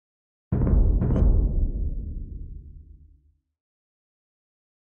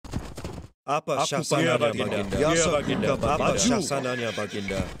Apa syasananya baginda? Ya baginda. Apa syasananya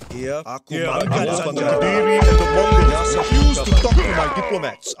baginda? Aku angkat senjata diri untuk Mongols. Refuse to talk to my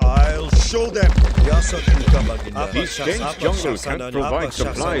diplomats. I'll show them. This dense jungle can't provide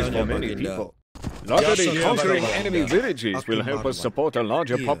supplies for many people. Luckily, conquering enemy villages will help us support a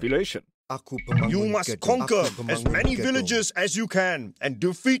larger population. You must conquer as many villages as you can and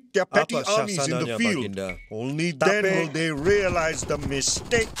defeat their petty armies in the field. Only then will they realize the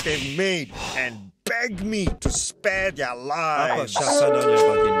mistake they've made and beg me to spare their lives.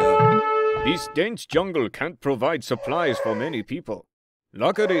 This dense jungle can't provide supplies for many people.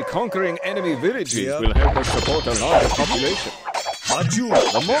 Luckily, conquering enemy villages will help us support a larger population.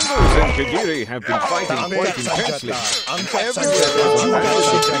 The Mongols and Gajah have been fighting quite intensely. Everywhere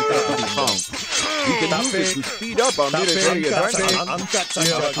there's a to be found. We can use this to speed up our military advance.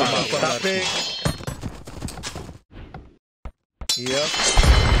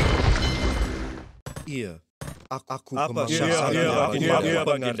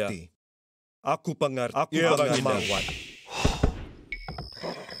 Aku pengerti.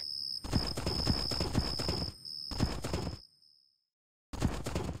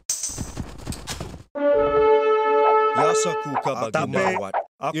 Yasaku kabagi mawat.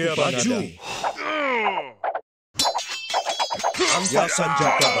 Aku maju. Angkat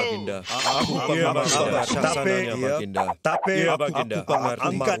senjata baginda. Aku pengerti. Syasananya baginda. Aku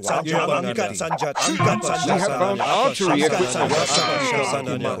pengerti. Angkat senjata. We have found archery equipment.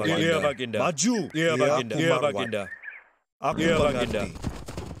 Syasananya baginda. Maju. Baginda. Aku pengerti.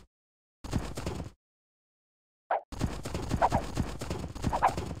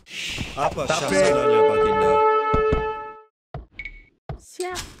 Apa syasananya baginda?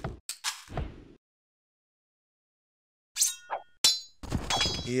 Siap.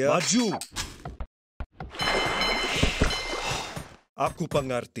 Maju. Aku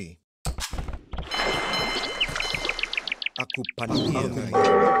pengerti. Aku pandai.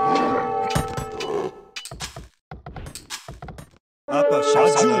 Apa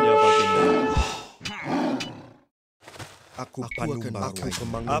syasananya baginda? Aku pemanggung.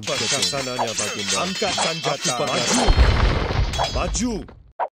 Apa syasananya baginda? Angkat senjata. Maju.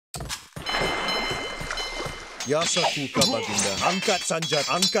 Yasaku baginda. Angkat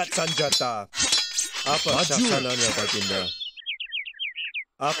senjata. Apa syasananya baginda?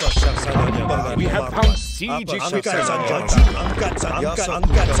 Apa syasananya baginda? We have found siege equipment.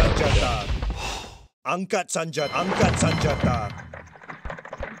 Angkat senjata.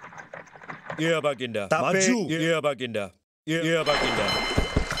 Ya baginda. Maju. Ya baginda. Ya baginda.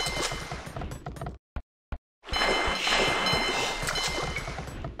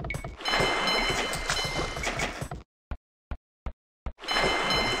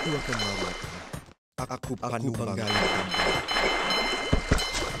 Aku akan merawat. Aku banggakan.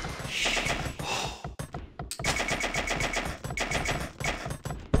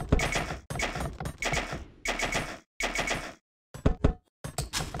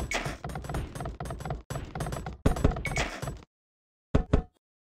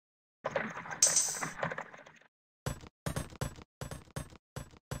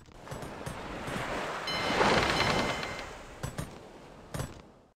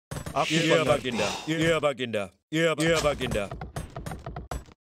 Aku baginda. Ya baginda. Ya baginda.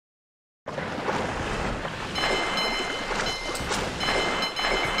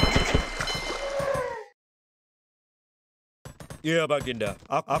 Ya baginda.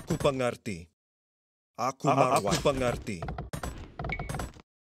 Aku pengerti. Aku pengerti.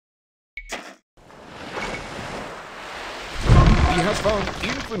 We have found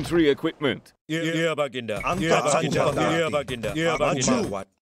infantry equipment. Ya baginda. Angkat senjata. Ya baginda. Maju.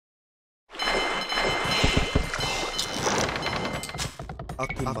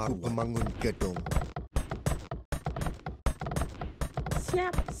 Aku membangun gedung.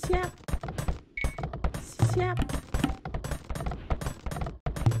 Siap.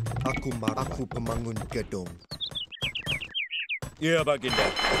 Aku membangun gedung. Ya baginda.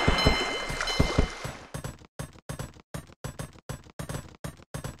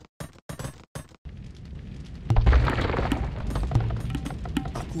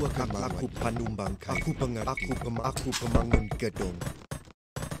 Aku panumbangkan. Aku pengerti. Aku membangun gedung.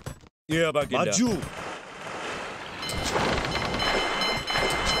 Ya baginda. Maju.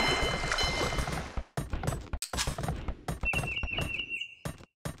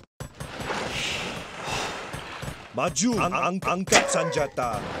 Maju. Angkat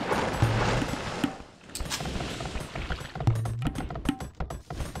senjata.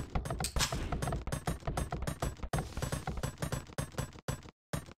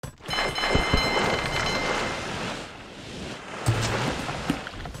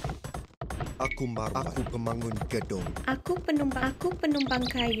 Aku pemangun gedung. Aku penumbang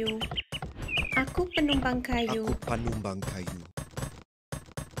kayu. Aku penumbang kayu. Aku panumbang kayu.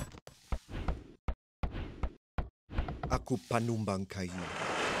 Aku panumbang kayu.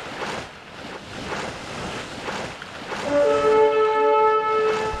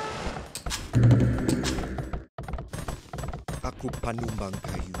 Aku panumbang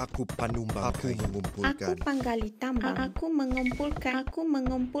kayu. Aku panumbang kayu. Aku mengumpulkan. Aku panggali tambang. Aku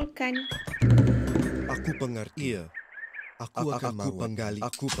mengumpulkan. Aku pengerti. Iya. Aku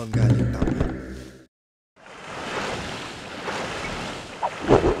penggali tambang.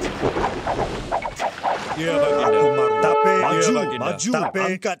 Ya, Baginda. Tape, maju.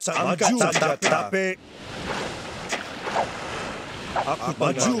 Angkat senjata. Tape. Aku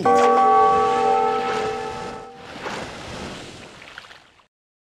maju.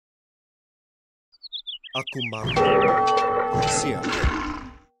 Aku maru. Siap.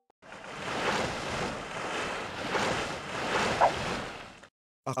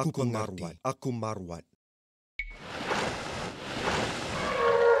 Aku marwat.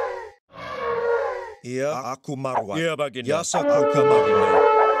 Iya, aku marwat. Ya, Baginda. Yasaku ke Baginda.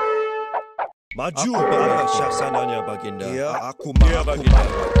 Maju. Apa syasananya, Baginda? Iya, aku Ya, Baginda.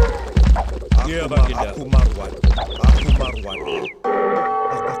 Ya, Baginda. Aku marwat.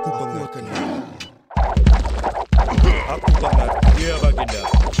 Aku pengerti. Aku pengerti. Ya, Baginda.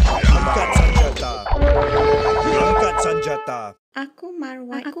 Angkat senjata. Aku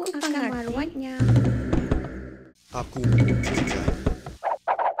marwat. Aku akan marwatnya. Aku mengumpulkan.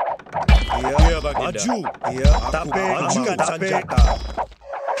 Ya, Baginda. Maju. Iya, Tape, angkat tape. senjata.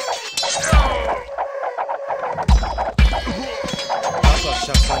 Apa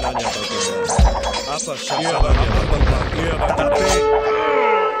syasananya, Baginda? Apa syasananya, Baginda? Ya, Baginda.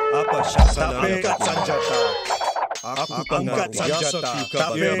 Apa syasananya, Angkat Baginda? senjata. Aku Angkat pengerti. senjata. Yasaku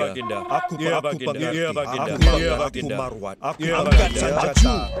Ya, ke Baginda. Aku Ya, pengerti. Baginda. Ya, Baginda. Aku Ya, aku Baginda. marwat. Aku Ya, angkat Baginda.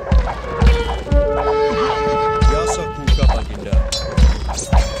 senjata. Yasaku ke Baginda.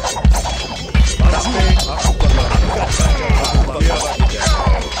 Tape. Aku pengerti. Angkat senjata. Ya, Baginda.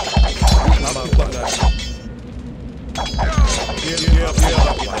 Aku pengerti.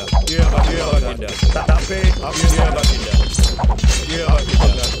 Ya, Baginda. Ya, Baginda. Tape. Ya, Baginda. Ya, Aku Baginda.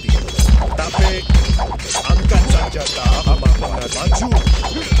 pengerti. Tape. Angkat senjata. Maju.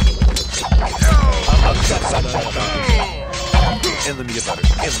 Angkat senjata. Enemy is our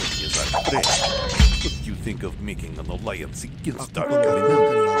friend. What do you think of making an alliance against Aku our pengerti.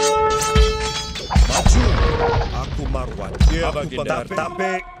 enemy? Maju. Aku marwat. Ya, Aku Baginda. pengerti.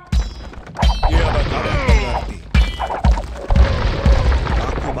 Tape. Ya, Baginda. Pengerti.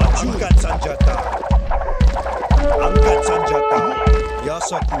 Aku maju. Angkat senjata. Angkat senjata.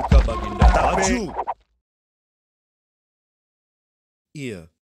 Yasaku ke Baginda. Maju. Iya.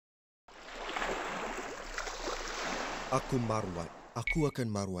 Aku marwat. Aku akan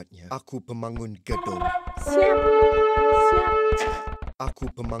marwatnya. Aku pemangun gedung. Siap.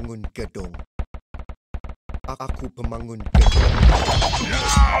 Aku pemangun gedung. Aku pemangun gedung.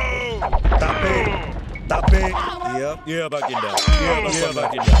 Tape. Iya. Ya, Baginda. Ya,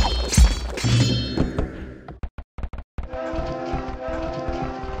 Baginda.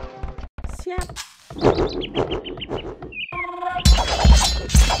 Siap.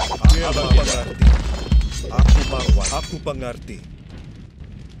 Ya, Aku Baginda. pengerti. Aku marwat. Aku pengerti.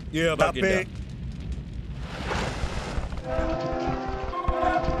 Ya, Baginda. Tape.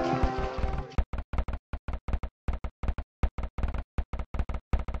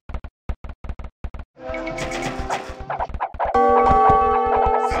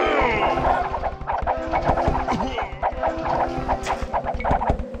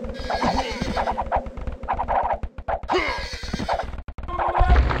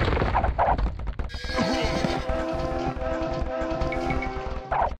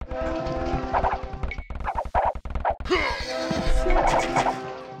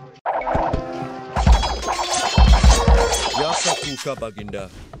 Yasaku ke Baginda.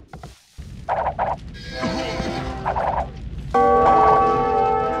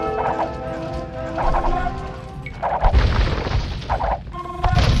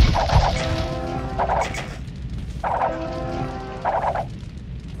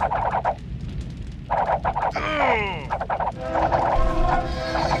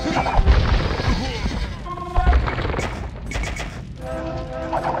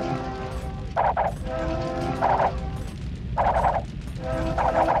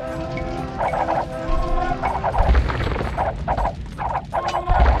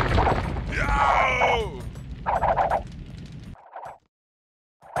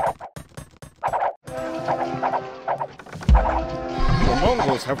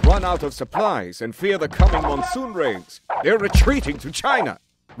 Mongols have run out of supplies and fear the coming monsoon rains. They're retreating to China.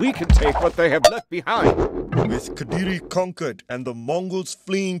 We can take what they have left behind. With Kediri conquered and the Mongols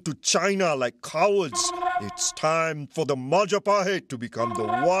fleeing to China like cowards, it's time for the Majapahit to become the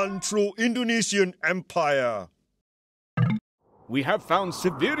one true Indonesian empire. We have found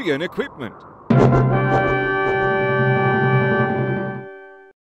civilian equipment.